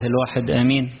الواحد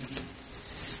آمين.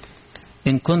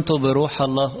 إن كنت بروح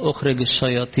الله أخرج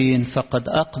الشياطين فقد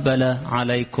أقبل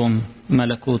عليكم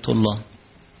ملكوت الله.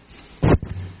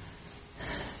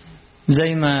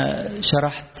 زي ما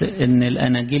شرحت إن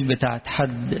الأناجيل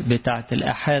بتاعت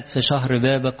الأحاد في شهر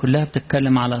بابا كلها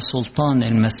بتتكلم على سلطان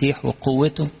المسيح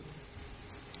وقوته،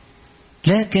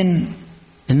 لكن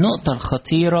النقطة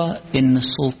الخطيرة إن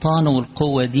السلطان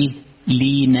والقوة دي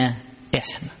لينا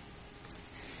إحنا.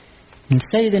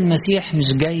 السيد المسيح مش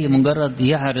جاي مجرد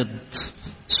يعرض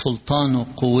سلطانه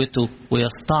وقوته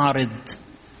ويستعرض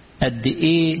قد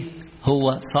إيه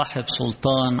هو صاحب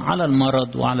سلطان على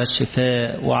المرض وعلى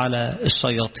الشفاء وعلى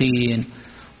الشياطين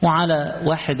وعلى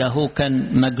واحد أهو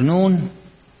كان مجنون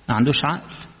ما عندوش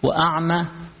عقل وأعمى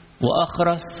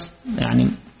وأخرس،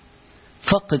 يعني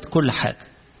فقد كل حاجة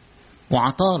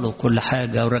وعطاله كل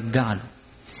حاجة ورجع له.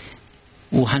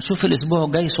 وهنشوف الأسبوع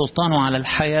الجاي سلطانه على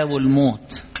الحياة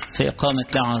والموت في إقامة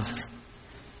لعازر.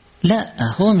 لا،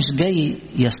 هو مش جاي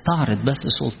يستعرض بس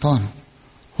سلطانه،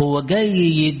 هو جاي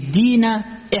يدينا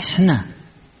إحنا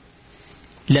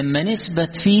لما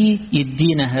نثبت فيه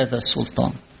يدينا هذا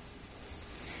السلطان.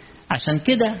 عشان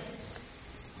كده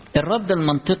الرد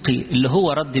المنطقي اللي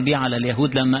هو رد بيه على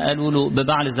اليهود لما قالوا له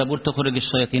ببعل زبول تخرج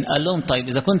الشياطين، قال لهم طيب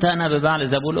إذا كنت أنا ببعل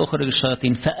زبول أخرج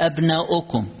الشياطين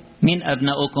فأبناؤكم، مين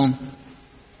أبناؤكم؟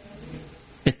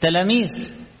 التلاميذ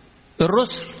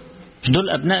الرسل، مش دول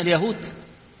أبناء اليهود؟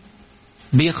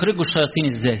 بيخرجوا الشياطين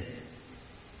إزاي؟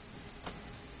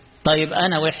 طيب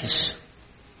أنا وحش،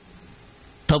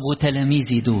 طب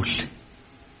وتلاميذي دول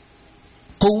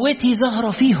قوتي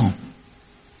ظاهرة فيهم،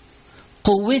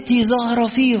 قوتي ظاهرة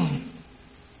فيهم.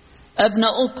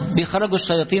 أبناؤكم بيخرجوا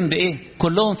الشياطين بإيه؟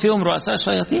 كلهم فيهم رؤساء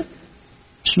شياطين؟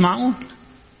 مش معقول،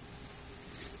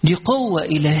 دي قوة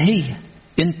إلهية،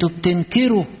 انتوا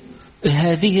بتنكروا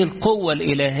هذه القوة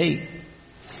الإلهية.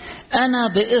 أنا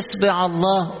بإصبع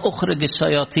الله أخرج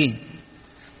الشياطين.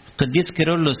 القديس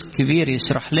كيرلس الكبير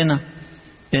يشرح لنا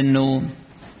أنه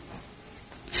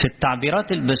في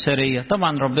التعبيرات البشرية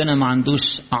طبعا ربنا ما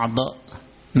عندوش أعضاء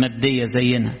مادية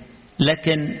زينا،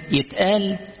 لكن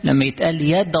لما يتقال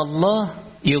يد الله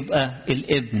يبقى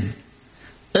الابن،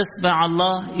 إصبع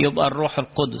الله يبقى الروح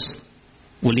القدس،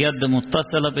 واليد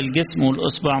متصلة بالجسم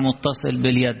والإصبع متصل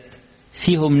باليد،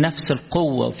 فيهم نفس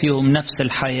القوة وفيهم نفس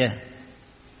الحياة.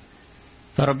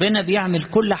 فربنا بيعمل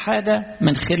كل حاجة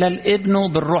من خلال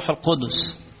ابنه بالروح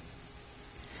القدس.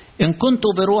 إن كنت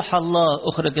بروح الله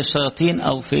أخرج الشياطين،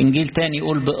 أو في إنجيل تاني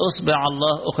يقول بإصبع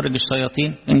الله أخرج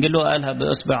الشياطين، إنجيل له قالها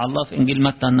بإصبع الله، في إنجيل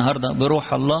متى النهاردة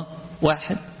بروح الله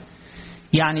واحد،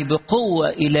 يعني بقوة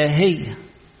إلهية.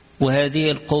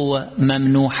 وهذه القوة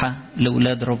ممنوحة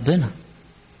لأولاد ربنا،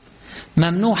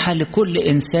 ممنوحة لكل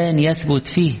إنسان يثبت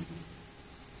فيه.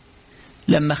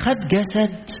 لما خد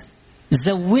جسد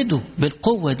زودوا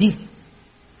بالقوة دي،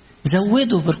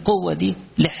 زودوا بالقوة دي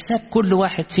لحساب كل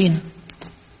واحد فينا.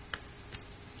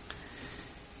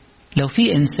 لو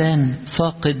في إنسان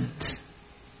فاقد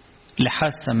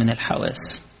لحاسة من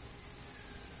الحواس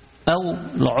أو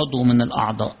لعضو من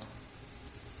الأعضاء،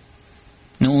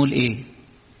 نقول إيه؟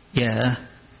 ياه،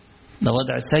 ده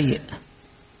وضع سيء،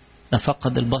 ده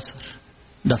فقد البصر،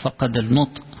 ده فقد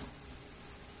النطق،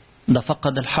 ده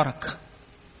فقد الحركة،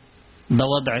 ده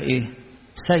وضع إيه؟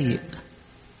 سيء.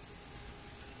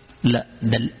 لا،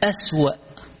 ده الأسوأ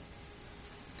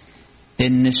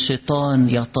إن الشيطان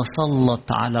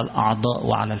يتسلط على الأعضاء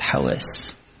وعلى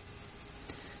الحواس.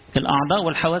 الأعضاء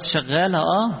والحواس شغالة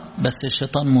بس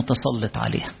الشيطان متسلط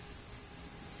عليها،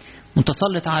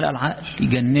 متسلط على العقل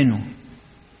يجننه،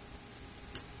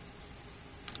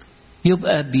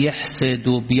 يبقى بيحسد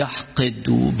وبيحقد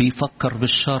وبيفكر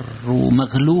بالشر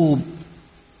ومغلوب.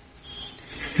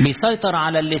 بيسيطر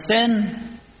على اللسان،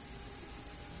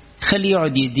 خليه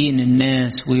يقعد يدين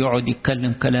الناس ويقعد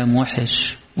يتكلم كلام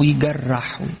وحش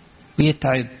ويجرح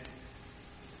ويتعب.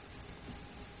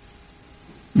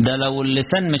 ده لو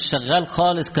اللسان مش شغال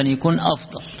خالص كان يكون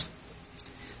أفضل.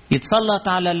 يتسلط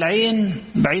على العين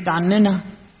بعيد عننا،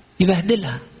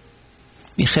 يبهدلها،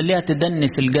 يخليها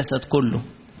تدنس الجسد كله،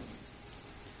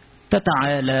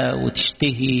 تتعالى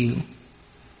وتشتهي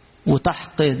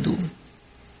وتحقد.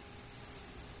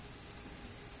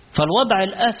 فالوضع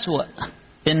الأسوأ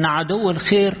إن عدو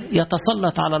الخير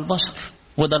يتسلط على البشر،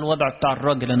 وده الوضع بتاع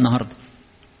الراجل النهاردة.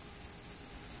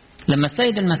 لما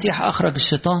السيد المسيح أخرج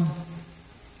الشيطان،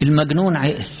 المجنون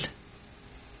عقل،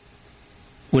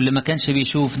 واللي ما كانش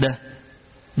بيشوف ده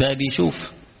بقى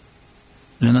بيشوف،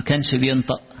 واللي ما كانش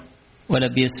بينطق ولا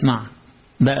بيسمع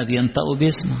بقى بينطق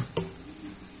وبيسمع.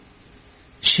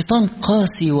 الشيطان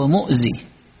قاسي ومؤذي،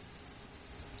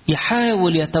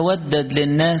 يحاول يتودد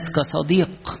للناس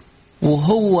كصديق،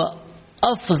 وهو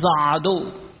أفظع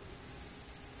عدو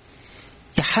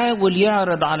يحاول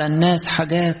يعرض على الناس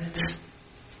حاجات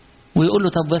ويقول له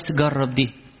طب بس جرب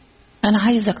دي، أنا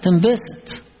عايزك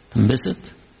تنبسط. تنبسط؟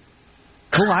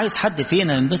 هو عايز حد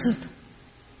فينا ينبسط؟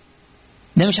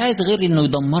 ده مش عايز غير إنه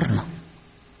يدمرنا،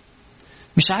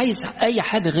 مش عايز أي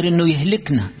حاجة غير إنه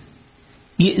يهلكنا،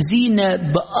 يأذينا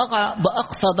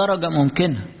بأقصى درجة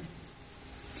ممكنة.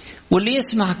 واللي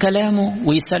يسمع كلامه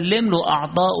ويسلم له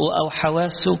أعضاءه أو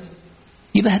حواسه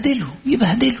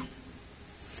يبهدله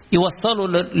يوصله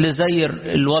لزي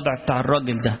الوضع بتاع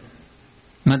الراجل ده،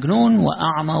 مجنون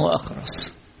وأعمى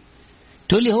وأخرس.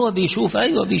 تقول لي هو بيشوف،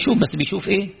 أيوة بيشوف، بس بيشوف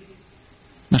إيه؟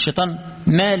 ما الشيطان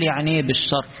مالي عينيه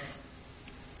بالشر،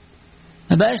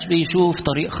 ما بقاش بيشوف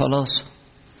طريق خلاص،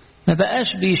 ما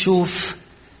بقاش بيشوف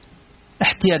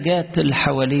احتياجات اللي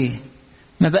حواليه،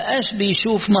 ما بقاش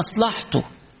بيشوف مصلحته،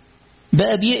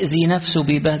 بقى بيأذي نفسه،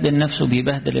 بيبهدل نفسه،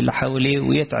 بيبهدل اللي حواليه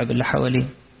ويتعب اللي حواليه،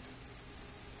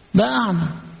 بقى أعمى.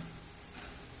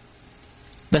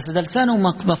 بس ده لسانه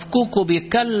مفكوك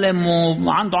وبيتكلم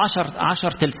وعنده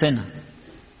 10 ألسنة،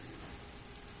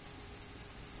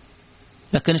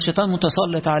 لكن الشيطان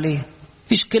متسلط عليه،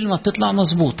 فيش كلمة بتطلع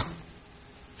مظبوطة،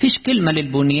 فيش كلمة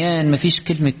للبنيان، مفيش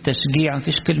كلمة تشجيع،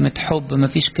 مفيش كلمة حب،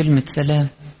 مفيش كلمة سلام.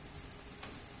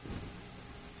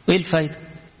 وإيه الفايدة؟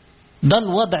 ده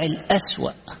الوضع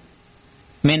الأسوأ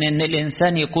من إن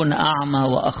الإنسان يكون أعمى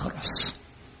وأخرس.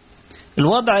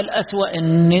 الوضع الأسوأ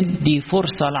إن ندي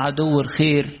فرصة لعدو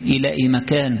الخير يلاقي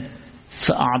مكان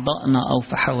في أعضائنا أو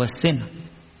في حواسنا.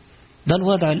 ده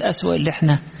الوضع الأسوأ اللي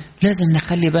احنا لازم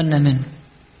نخلي بالنا منه.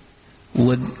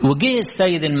 وجه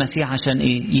السيد المسيح عشان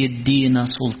ايه؟ يدينا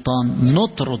سلطان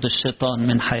نطرد الشيطان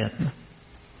من حياتنا.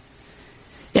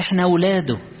 احنا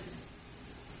اولاده،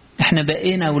 احنا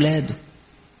بقينا اولاده،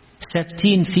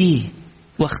 ثابتين فيه،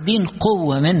 واخدين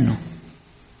قوة منه.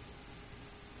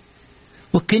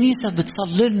 والكنيسة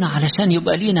بتصلي لنا علشان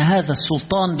يبقى لينا هذا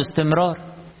السلطان باستمرار.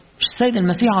 مش السيد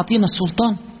المسيح عطينا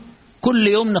السلطان؟ كل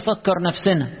يوم نفكر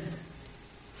نفسنا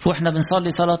واحنا بنصلي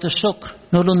صلاة الشكر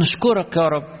نقول له نشكرك يا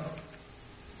رب،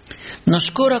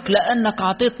 نشكرك لأنك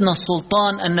عطيتنا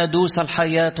السلطان أن ندوس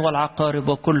الحياة والعقارب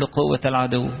وكل قوة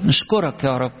العدو. نشكرك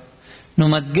يا رب،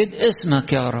 نمجد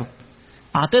اسمك يا رب،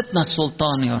 عطيتنا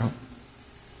السلطان يا رب.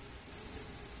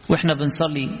 وإحنا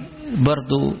بنصلي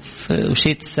برضو في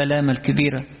وشية السلامة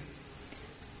الكبيرة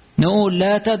نقول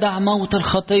لا تدع موت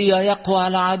الخطية يقوى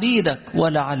على عبيدك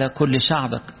ولا على كل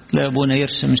شعبك. لا أبونا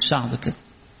يرسم الشعب كده،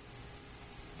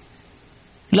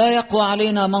 لا يقوى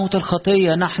علينا موت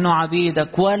الخطية نحن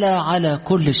عبيدك ولا على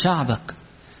كل شعبك.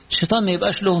 الشيطان ما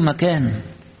يبقاش له مكان،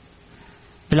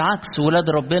 بالعكس ولاد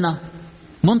ربنا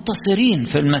منتصرين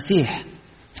في المسيح.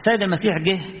 السيد المسيح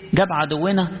جاب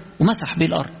عدونا ومسح بيه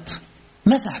الأرض،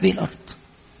 مسح بيه الأرض،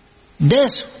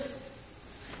 داسه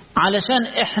علشان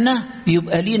احنا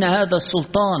يبقى لينا هذا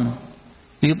السلطان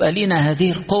ويبقى لينا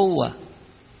هذه القوة.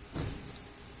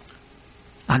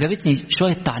 عجبتني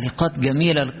شوية تعليقات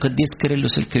جميلة للقديس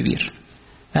كيرلس الكبير،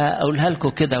 أقولها لكم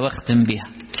كده واختم بيها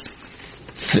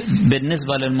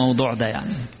بالنسبة للموضوع ده.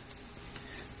 يعني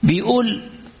بيقول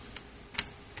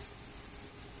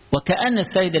وكأن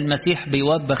السيد المسيح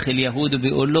بيوبخ اليهود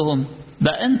وبيقول لهم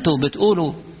بقى أنتوا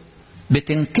بتقولوا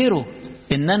بتنكروا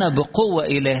إن أنا بقوة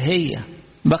إلهية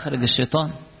بخرج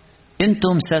الشيطان،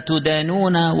 أنتم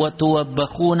ستدانون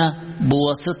وتوبخون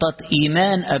بواسطة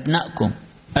إيمان أبنائكم.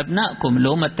 أبنائكم اللي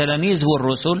هم التلاميذ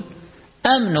والرسل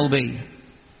أمنوا بي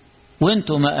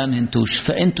وأنتم ما أمنتوش،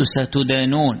 فأنتم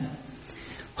ستدانون.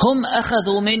 هم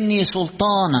أخذوا مني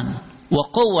سلطانا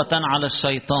وقوة على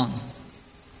الشيطان.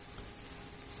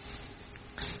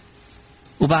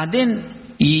 وبعدين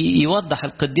يوضح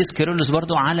القديس كيرلس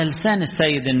برضو على لسان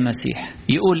السيد المسيح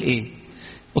يقول إيه؟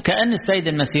 وكأن السيد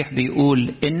المسيح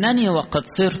بيقول إنني وقد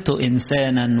صرت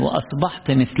إنسانا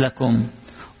وأصبحت مثلكم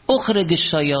أخرج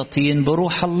الشياطين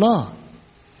بروح الله،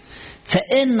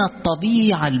 فإن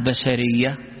الطبيعة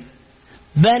البشرية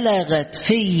بلغت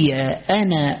في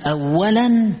أنا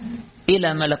أولا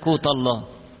إلى ملكوت الله.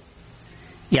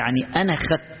 يعني أنا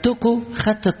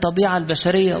خدت الطبيعة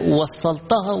البشرية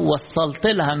ووصلت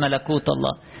لها ملكوت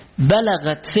الله،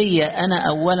 بلغت في أنا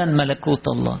أولا ملكوت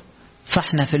الله،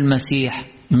 فإحنا في المسيح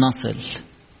نصل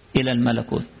إلى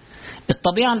الملكوت.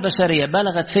 الطبيعة البشرية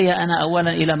بلغت فيها أنا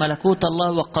أولا إلى ملكوت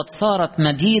الله، وقد صارت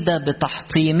مجيدة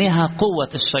بتحطيمها قوة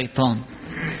الشيطان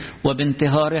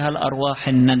وبانتهارها الأرواح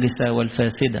النجسة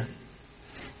والفاسدة.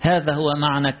 هذا هو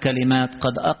معنى الكلمات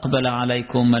قد أقبل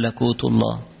عليكم ملكوت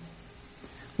الله.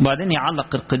 وبعدين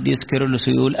يعلق القديس كيرلس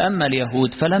ويقول أما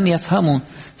اليهود فلم يفهموا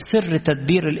سر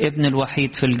تدبير الابن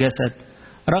الوحيد في الجسد،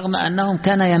 رغم أنهم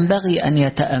كان ينبغي أن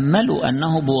يتأملوا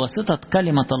أنه بواسطة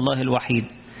كلمة الله الوحيد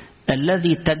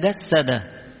الذي تجسد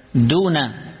دون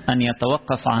أن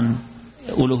يتوقف عن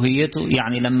ألوهيته،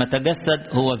 يعني لما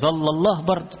تجسد هو ظل الله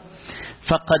برضه،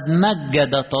 فقد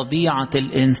مجد طبيعة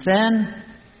الإنسان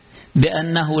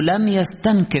بأنه لم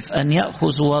يستنكف أن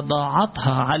يأخذ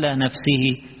وضاعتها على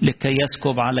نفسه لكي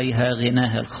يسكب عليها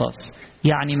غناه الخاص.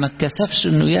 يعني ما اتكسفش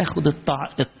أنه ياخد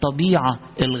الطبيعة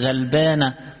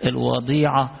الغلبانة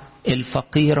الوضيعة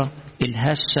الفقيرة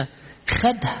الهشة،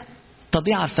 خدها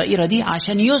الطبيعة الفقيرة دي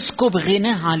عشان يسكب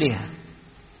غناه عليها،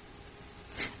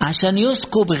 عشان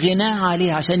يسكب غناه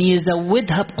عليها، عشان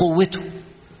يزودها بقوته،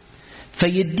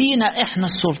 فيدينا احنا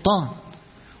السلطان،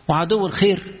 وعدو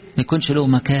الخير ما يكونش له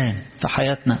مكان في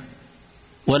حياتنا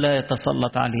ولا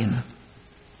يتسلط علينا.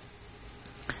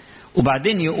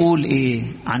 وبعدين يقول ايه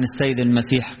عن السيد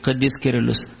المسيح قديس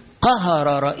كيرلس؟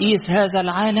 قهر رئيس هذا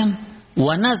العالم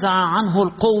ونزع عنه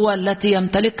القوة التي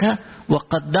يمتلكها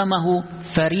وقدمه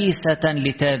فريسة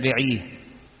لتابعيه.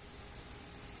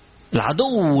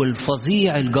 العدو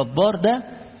الفظيع الجبار ده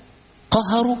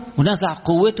قهره ونزع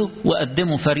قوته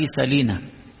وقدمه فريسة لينا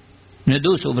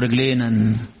ندوسه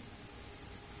برجلينا.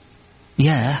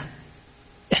 ياه،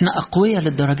 احنا أقوياء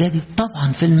للدرجة دي؟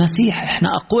 طبعا في المسيح احنا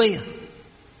أقوياء.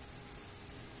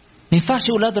 ما ينفعش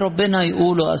أولاد ربنا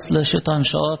يقولوا أصل الشيطان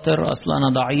شاطر، أصل أنا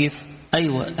ضعيف.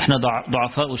 أيوة احنا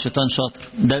ضعفاء والشيطان شاطر،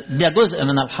 ده جزء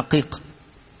من الحقيقة،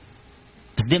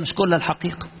 بس دي مش كل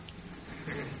الحقيقة.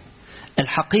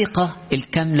 الحقيقة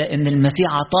الكاملة إن المسيح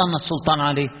عطانا السلطان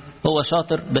عليه. هو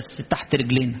شاطر بس تحت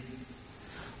رجلينا،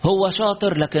 هو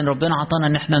شاطر لكن ربنا عطانا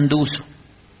إن احنا ندوسه.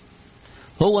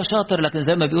 هو شاطر لكن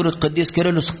زي ما بيقول القديس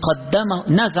كيرلس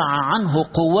قدمه، نزع عنه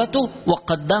قوته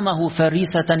وقدمه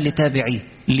فريسة لتابعيه،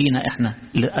 لينا احنا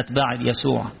لأتباع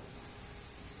يسوع.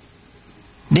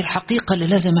 دي الحقيقة اللي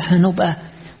لازم احنا نبقى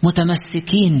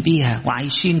متمسكين بيها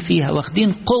وعايشين فيها،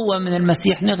 واخدين قوة من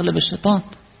المسيح نغلب الشيطان.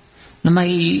 لما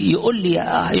يقول لي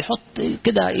يحط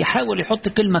كده، يحاول يحط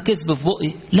كلمة كذب في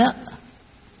بقي، لا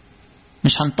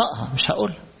مش هنطقها، مش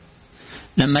هقولها.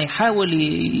 لما يحاول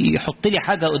يحط لي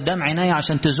حاجة قدام عيني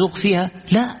عشان تزوق فيها،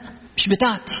 لا مش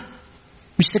بتاعتي،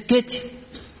 مش سكتي،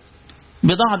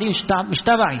 البضاعة دي مش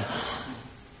تبعي،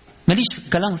 ماليش في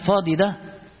الكلام الفاضي ده.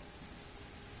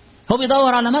 هو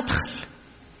بيدور على مدخل،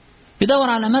 بيدور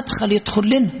على مدخل يدخل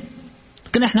لنا،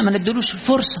 لكن احنا ما نديلوش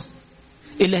الفرصة.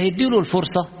 اللي هيديله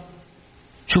الفرصة،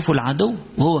 شوفوا العدو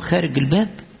وهو خارج الباب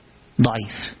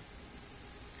ضعيف،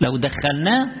 لو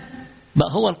دخلناه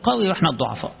بقى هو القوي واحنا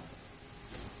الضعفاء.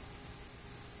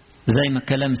 زي ما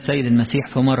كلام السيد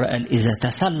المسيح في مرة قال: إذا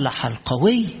تسلح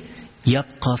القوي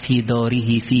يبقى في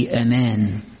داره في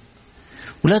أمان.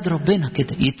 ولاد ربنا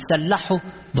كده يتسلحوا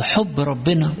بحب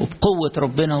ربنا وبقوة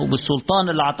ربنا وبالسلطان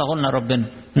اللي عطاه لنا ربنا،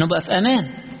 نبقى في أمان،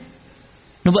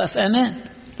 نبقى في أمان.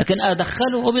 لكن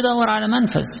أدخله وبيدور على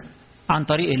منفذ عن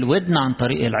طريق الودن، عن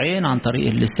طريق العين، عن طريق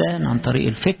اللسان، عن طريق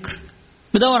الفكر،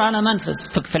 بيدور على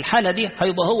منفذ. في الحالة دي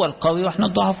هيبقى هو القوي واحنا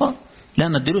الضعفاء. لا،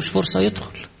 ما اديلوش فرصة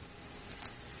يدخل.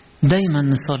 دايما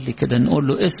نصلي كده نقول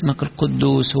له: اسمك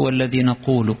القدوس هو الذي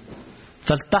نقوله،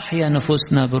 فلتحيا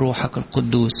نفوسنا بروحك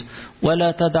القدوس،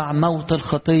 ولا تدع موت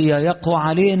الخطية يقوى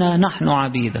علينا، نحن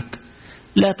عبيدك.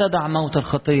 لا تدع موت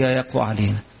الخطية يقوى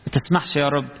علينا، ما تسمحش يا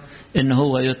رب إن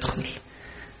هو يدخل.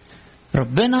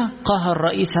 ربنا قهر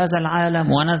رئيس هذا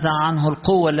العالم ونزع عنه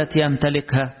القوة التي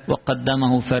يمتلكها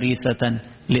وقدمه فريسة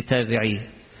لتابعيه.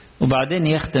 وبعدين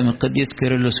يختم القديس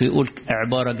كيرلس ويقول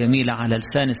عبارة جميلة على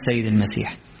لسان السيد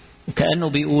المسيح، وكأنه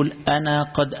بيقول: أنا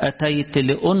قد أتيت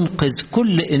لأنقذ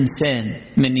كل إنسان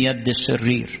من يد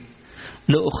الشرير،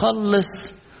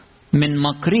 لأخلص من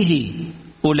مكره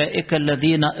أولئك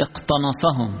الذين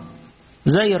اقتنصهم.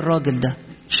 زي الراجل ده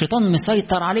الشيطان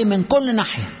مسيطر عليه من كل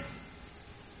ناحية.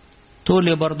 تقول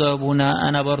لي برضه يا أبونا،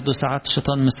 أنا برضه ساعات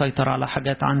الشيطان مسيطر على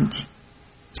حاجات عندي،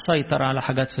 مسيطر على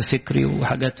حاجات في فكري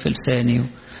وحاجات في لساني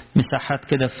ومساحات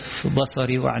كده في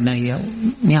بصري وعناية،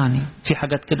 يعني في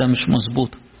حاجات كده مش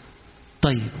مظبوطة.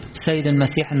 طيب السيد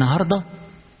المسيح النهاردة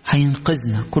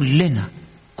هينقذنا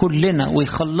كلنا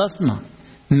ويخلصنا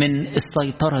من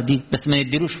السيطرة دي، بس ما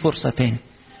يديلوش فرصة تاني.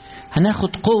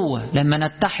 هناخد قوة لما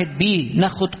نتحد بيه،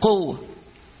 ناخد قوة.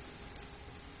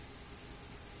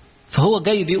 فهو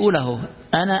جاي بيقول اهو: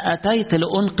 أنا أتيت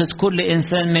لأنقذ كل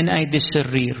إنسان من أيدي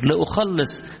الشرير،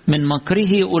 لأخلص من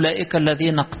مكره أولئك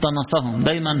الذين اقتنصهم.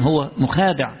 دايما هو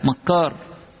مخادع مكار،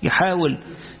 يحاول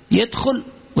يدخل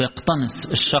ويقتنص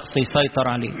الشخص، يسيطر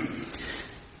عليه.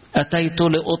 أتيت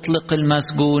لأطلق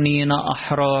المسجونين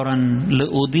أحرارا،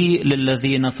 لأضيء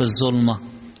للذين في الظلمة.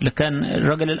 لكان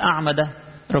الرجل الأعمى ده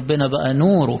ربنا بقى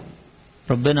نوره،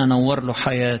 ربنا نور له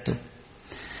حياته.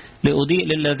 لأضيء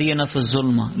للذين في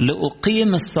الظلمة،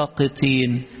 لأقيم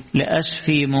الساقطين،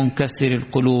 لأشفي منكسر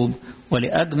القلوب،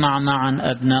 ولأجمع معا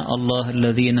أبناء الله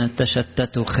الذين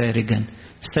تشتتوا خارجا.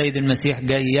 السيد المسيح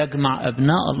جاي يجمع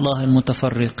أبناء الله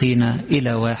المتفرقين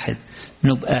إلى واحد،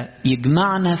 نبقى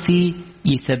يجمعنا فيه،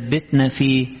 يثبتنا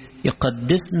فيه،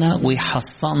 يقدسنا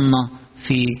ويحصننا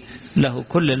فيه. له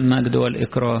كل المجد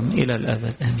والإكرام إلى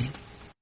الأبد، آمين.